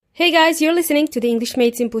Hey guys, you're listening to the English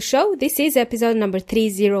Made Simple show. This is episode number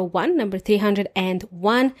 301, number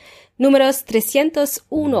 301, números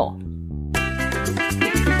 301.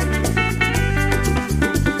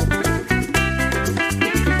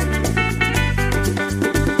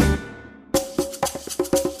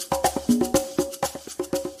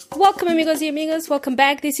 Welcome amigos y amigas, welcome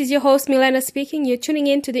back. This is your host Milena speaking. You're tuning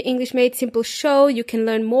in to the English Made Simple show. You can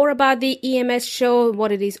learn more about the EMS show,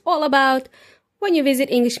 what it is all about, when you visit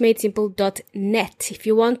englishmadesimple.net. If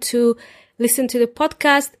you want to listen to the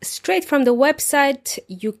podcast straight from the website,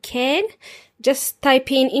 you can. Just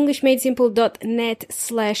type in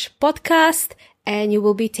englishmadesimple.net/podcast and you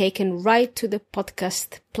will be taken right to the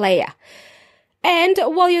podcast player. And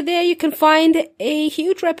while you're there, you can find a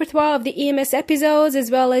huge repertoire of the EMS episodes as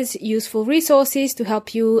well as useful resources to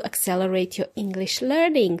help you accelerate your English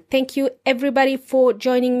learning. Thank you everybody for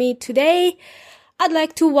joining me today. I'd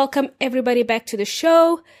like to welcome everybody back to the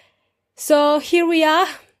show. So here we are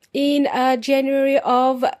in January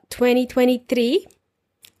of 2023.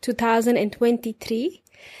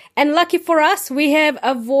 And lucky for us, we have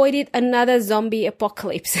avoided another zombie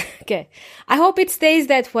apocalypse. Okay. I hope it stays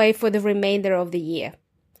that way for the remainder of the year.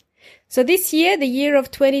 So this year, the year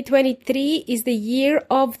of 2023, is the year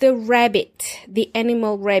of the rabbit, the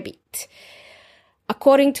animal rabbit.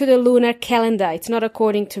 According to the lunar calendar. It's not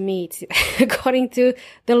according to me. It's according to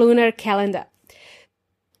the lunar calendar.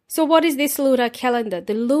 So what is this lunar calendar?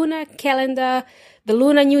 The lunar calendar, the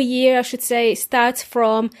lunar new year, I should say, starts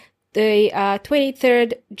from the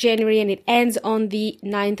 23rd January and it ends on the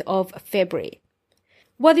 9th of February.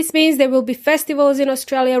 What this means, there will be festivals in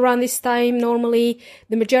Australia around this time. Normally,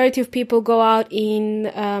 the majority of people go out in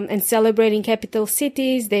and celebrate in capital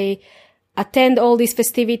cities. They attend all these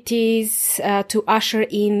festivities to usher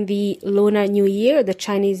in the Lunar New Year, the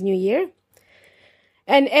Chinese New Year.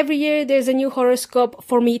 And every year there's a new horoscope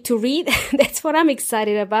for me to read. That's what I'm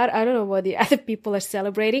excited about. I don't know what the other people are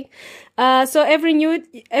celebrating. So every new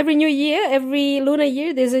year, every lunar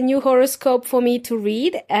year, there's a new horoscope for me to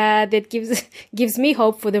read that gives me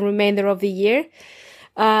hope for the remainder of the year.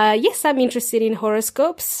 Yes, I'm interested in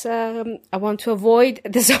horoscopes. I want to avoid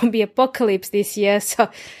the zombie apocalypse this year, so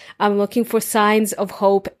I'm looking for signs of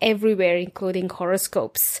hope everywhere, including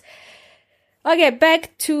horoscopes. Okay,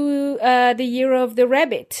 back to the year of the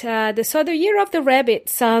rabbit. So the year of the rabbit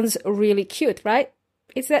sounds really cute, right?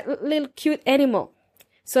 It's that little cute animal.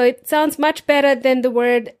 So it sounds much better than the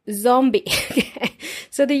word zombie.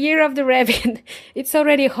 So the year of the rabbit, it's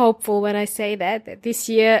already hopeful when I say that this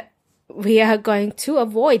year we are going to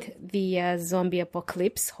avoid the zombie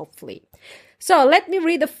apocalypse, hopefully. So let me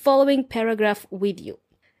read the following paragraph with you.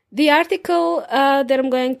 The article that I'm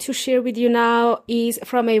going to share with you now is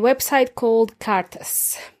from a website called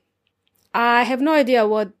Cartas. I have no idea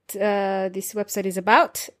what this website is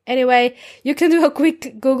about. Anyway, you can do a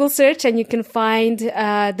quick Google search and you can find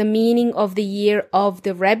the meaning of the year of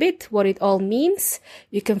the rabbit, what it all means.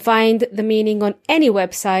 You can find the meaning on any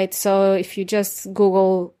website. So if you just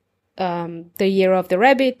Google the year of the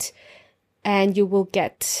rabbit, and you will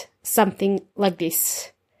get something like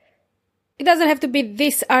this. It doesn't have to be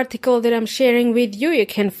this article that I'm sharing with you. You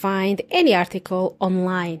can find any article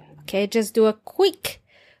online. Okay, just do a quick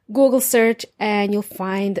Google search and you'll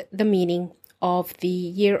find the meaning of the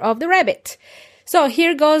year of the rabbit. So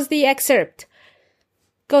here goes the excerpt.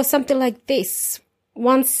 Goes something like this.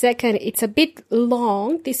 1 second. It's a bit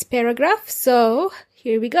long, this paragraph. So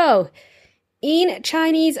here we go. In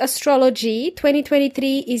Chinese astrology,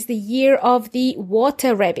 2023 is the year of the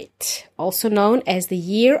water rabbit, also known as the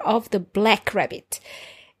year of the black rabbit.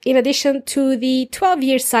 In addition to the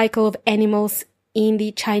 12-year cycle of animals in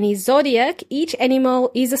the Chinese zodiac, each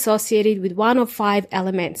animal is associated with one of 5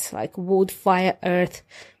 elements like wood, fire, earth,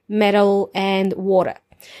 metal, and water,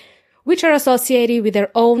 which are associated with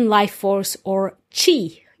their own life force or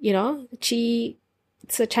qi. You know, qi,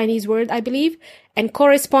 it's a Chinese word, I believe, and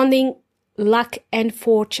corresponding luck and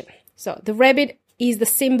fortune. So the rabbit is the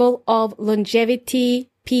symbol of longevity,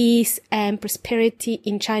 peace, and prosperity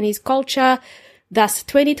in Chinese culture. Thus,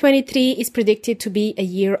 2023 is predicted to be a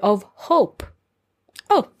year of hope.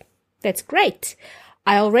 Oh, that's great.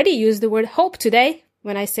 I already used the word hope today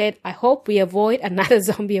when I said I hope we avoid another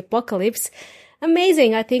zombie apocalypse.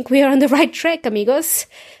 Amazing. I think we are on the right track, amigos.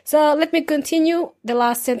 So let me continue. The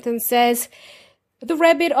last sentence says, the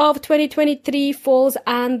rabbit of 2023 falls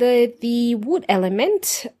under the wood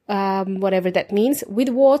element, whatever that means, with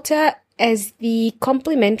water as the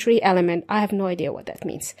complementary element. I have no idea what that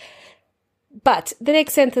means. But the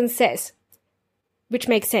next sentence says, which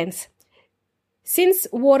makes sense, since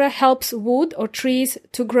water helps wood or trees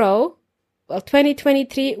to grow, well,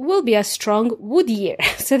 2023 will be a strong wood year.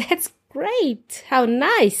 So that's great. How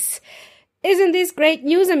nice. Isn't this great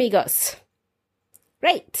news, amigos?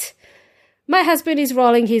 Great. My husband is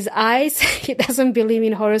rolling his eyes. He doesn't believe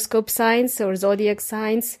in horoscope signs or zodiac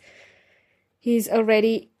signs. He's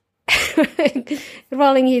already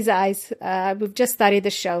rolling his eyes. We've just started the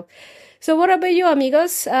show. So what about you,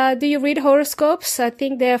 amigos? Do you read horoscopes? I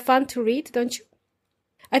think they're fun to read, don't you?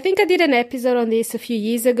 I think I did an episode on this a few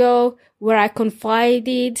years ago where I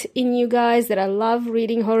confided in you guys that I love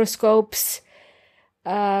reading horoscopes.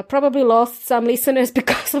 Probably lost some listeners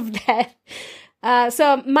because of that.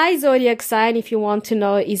 So my zodiac sign, if you want to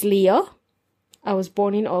know, is Leo. I was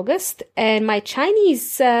born in August, and my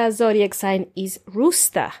Chinese zodiac sign is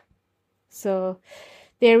Rooster. So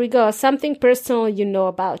there we go. Something personal you know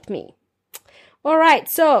about me. All right.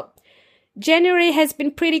 So January has been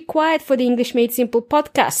pretty quiet for the English Made Simple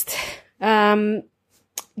podcast.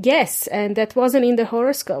 Yes, and that wasn't in the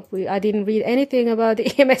horoscope. I didn't read anything about the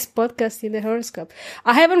EMS podcast in the horoscope.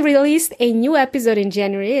 I haven't released a new episode in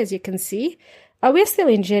January, as you can see. We're still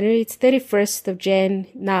in January. It's 31st of Jan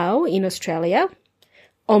now in Australia.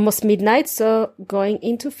 Almost midnight, so going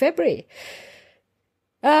into February.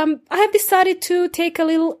 I have decided to take a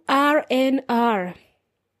little R&R.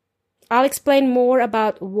 I'll explain more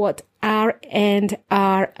about what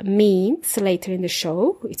R&R means later in the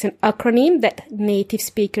show. It's an acronym that native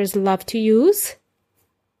speakers love to use.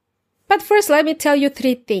 But first, let me tell you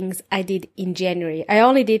 3 things I did in January. I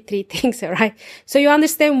only did 3 things, all right? So you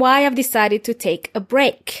understand why I've decided to take a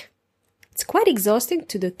break. It's quite exhausting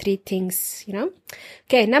to do 3 things, you know?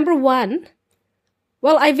 Okay, number 1.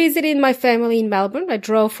 Well, I visited my family in Melbourne. I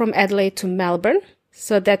drove from Adelaide to Melbourne.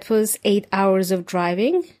 So that was 8 hours of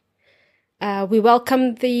driving. We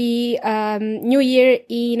welcomed the New Year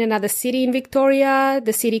in another city in Victoria,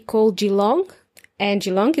 the city called Geelong. And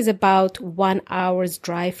Geelong is about 1 hour's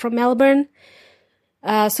drive from Melbourne.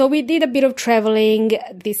 So we did a bit of traveling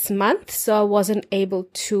this month, so I wasn't able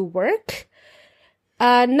to work.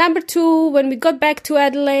 Number 2, when we got back to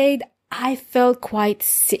Adelaide, I felt quite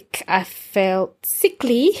sick. I felt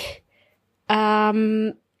sickly.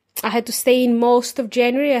 I had to stay in most of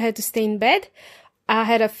January. I had to stay in bed. I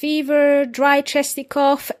had a fever, dry chesty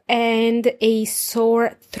cough, and a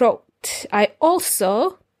sore throat. I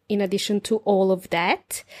also, in addition to all of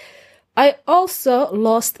that, I also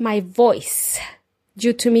lost my voice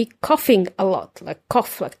due to me coughing a lot, like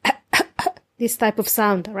cough, like this type of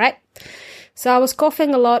sound, right? So I was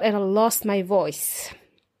coughing a lot and I lost my voice.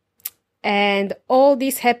 And all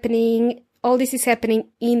this is happening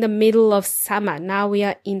in the middle of summer. Now we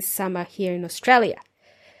are in summer here in Australia.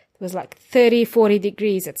 It was like 30, 40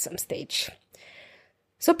 degrees at some stage.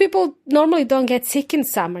 So people normally don't get sick in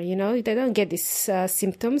summer, you know. They don't get these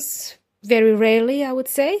symptoms. Very rarely, I would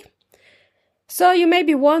say. So you may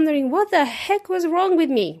be wondering, what the heck was wrong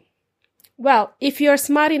with me? Well, if you're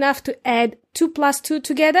smart enough to add 2 plus 2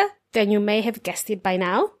 together, then you may have guessed it by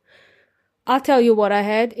now. I'll tell you what I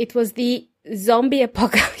had. It was the zombie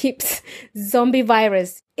apocalypse, zombie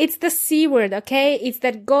virus. It's the C word, okay? It's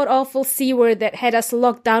that god-awful C word that had us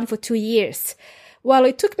locked down for 2 years. Well,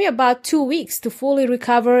 it took me about 2 weeks to fully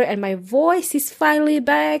recover, and my voice is finally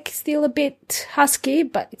back. Still a bit husky,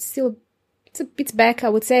 but it's back, I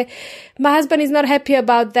would say. My husband is not happy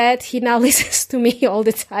about that. He now listens to me all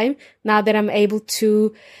the time, now that I'm able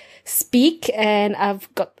to speak and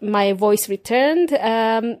I've got my voice returned.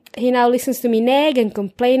 He now listens to me nag and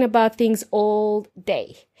complain about things all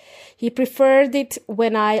day. He preferred it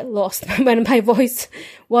when when my voice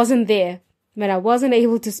wasn't there, when I wasn't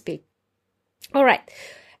able to speak. All right.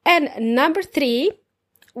 And number 3,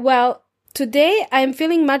 well, today I'm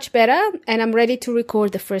feeling much better and I'm ready to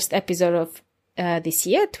record the first episode of this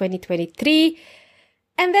year, 2023.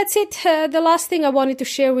 And that's it. The last thing I wanted to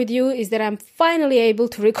share with you is that I'm finally able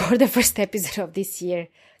to record the first episode of this year.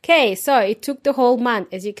 Okay, so it took the whole month,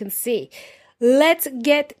 as you can see. Let's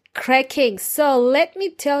get cracking. So let me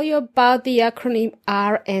tell you about the acronym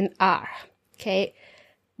R&R. Okay,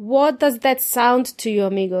 what does that sound to you,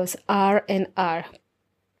 amigos? R&R.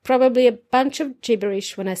 Probably a bunch of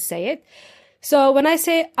gibberish when I say it. So when I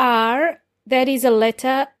say R, that is a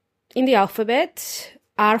letter in the alphabet.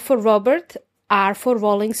 R for Robert, R for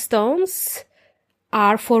Rolling Stones,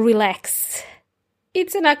 R for relax.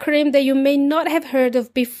 It's an acronym that you may not have heard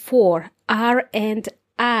of before.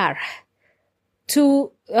 R&R.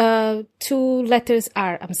 Two letters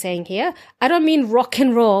R, I'm saying here. I don't mean rock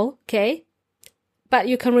and roll, okay? But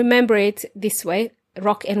you can remember it this way.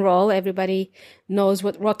 Rock and roll. Everybody knows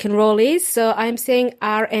what rock and roll is. So I'm saying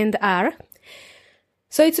R&R.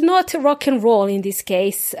 So it's not rock and roll in this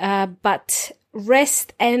case, but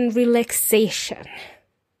rest and relaxation.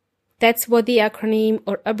 That's what the acronym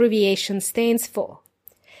or abbreviation stands for.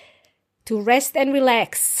 To rest and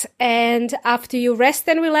relax. And after you rest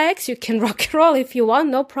and relax, you can rock and roll if you want,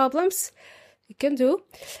 no problems. You can do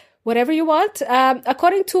whatever you want.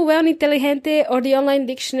 According to Well Intelligente or the online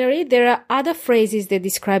dictionary, there are other phrases that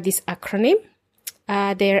describe this acronym.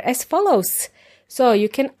 They're as follows. So you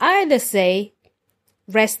can either say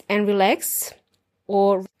rest and relax,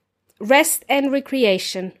 or rest and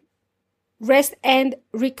recreation, rest and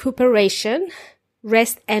recuperation,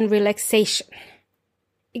 rest and relaxation.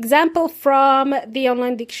 Example from the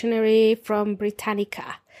online dictionary from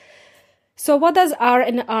Britannica. So what does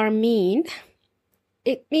R&R mean?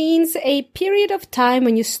 It means a period of time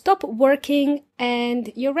when you stop working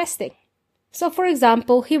and you're resting. So for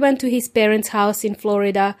example, he went to his parents' house in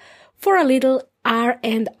Florida for a little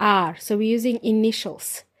R&R. So we're using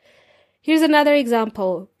initials. Here's another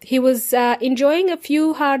example. He was enjoying a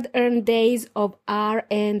few hard-earned days of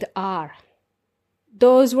R&R.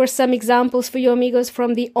 Those were some examples for you amigos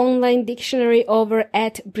from the online dictionary over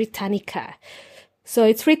at Britannica. So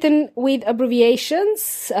it's written with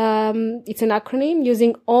abbreviations. It's an acronym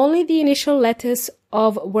using only the initial letters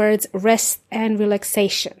of words rest and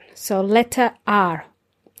relaxation. So letter R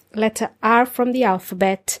from the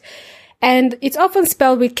alphabet. And it's often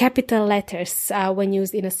spelled with capital letters when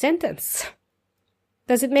used in a sentence.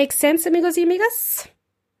 Does it make sense, amigos y amigas?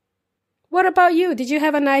 What about you? Did you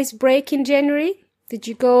have a nice break in January? Did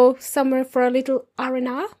you go somewhere for a little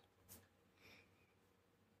R&R?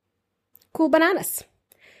 Cool bananas.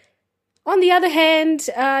 On the other hand,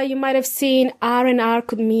 you might have seen R&R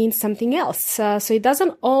could mean something else. So it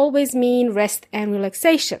doesn't always mean rest and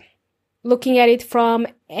relaxation. Looking at it from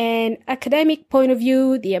an academic point of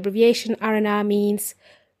view, the abbreviation R&R means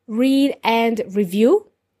read and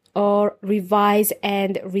review or revise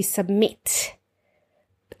and resubmit.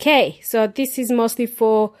 Okay, so this is mostly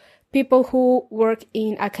for people who work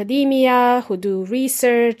in academia, who do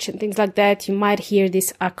research and things like that. You might hear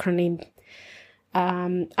this acronym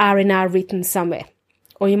R&R written somewhere,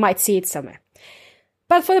 or you might see it somewhere.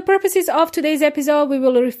 But for the purposes of today's episode, we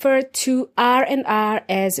will refer to R&R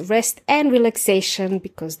as rest and relaxation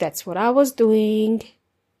because that's what I was doing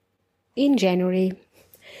in January.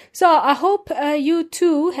 So I hope you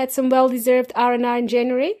too had some well-deserved R&R in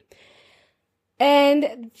January.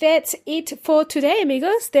 And that's it for today,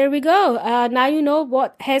 amigos. There we go. Now you know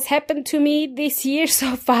what has happened to me this year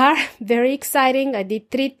so far. Very exciting. I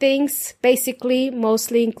did 3 things, basically,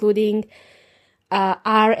 mostly including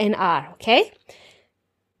R&R, okay?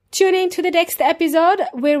 Tune in to the next episode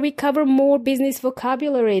where we cover more business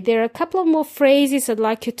vocabulary. There are a couple of more phrases I'd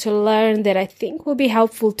like you to learn that I think will be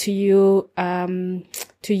helpful to you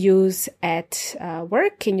to use at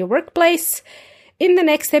work, in your workplace. In the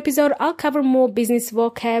next episode, I'll cover more business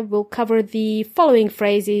vocab. We'll cover the following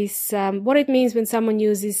phrases, what it means when someone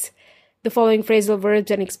uses the following phrasal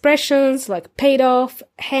verbs and expressions like paid off,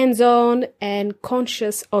 hands-on, and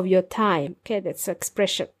conscious of your time. Okay, that's an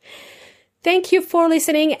expression. Thank you for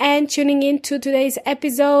listening and tuning in to today's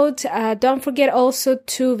episode. Don't forget also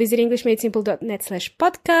to visit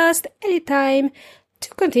englishmadesimple.net/podcast anytime to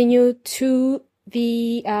continue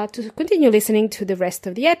listening to the rest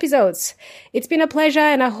of the episodes. It's been a pleasure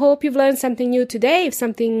and I hope you've learned something new today. If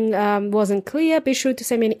something wasn't clear, be sure to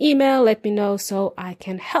send me an email. Let me know so I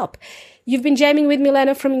can help. You've been jamming with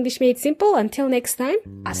Milena from English Made Simple. Until next time,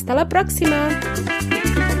 hasta la próxima!